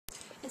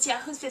it's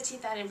Yahoo's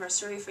 15th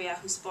anniversary for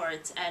Yahoo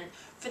Sports, and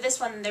for this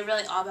one, they're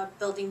really all about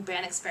building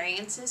brand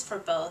experiences for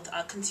both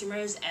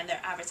consumers and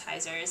their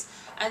advertisers.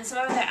 And some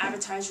of their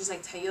advertisers,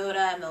 like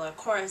Toyota and Miller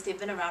Coors, they've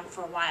been around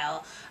for a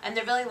while, and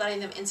they're really letting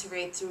them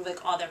integrate through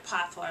like all their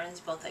platforms,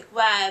 both like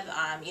web,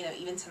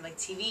 even some like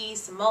TV,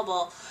 some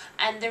mobile,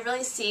 and they're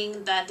really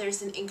seeing that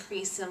there's an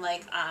increase in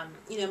like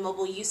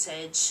mobile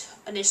usage.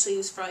 Initially, it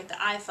was for like the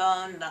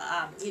iPhone,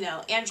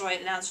 the Android,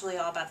 and now it's really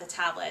all about the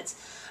tablets.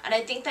 And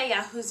I think that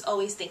Yahoo's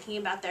always thinking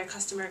about their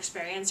customer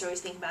experience,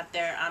 always thinking about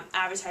their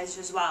advertisers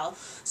as well.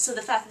 So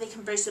the fact that they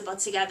can bridge the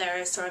both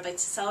together, sort of like to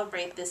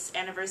celebrate this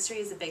anniversary,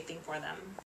 is a big thing for them.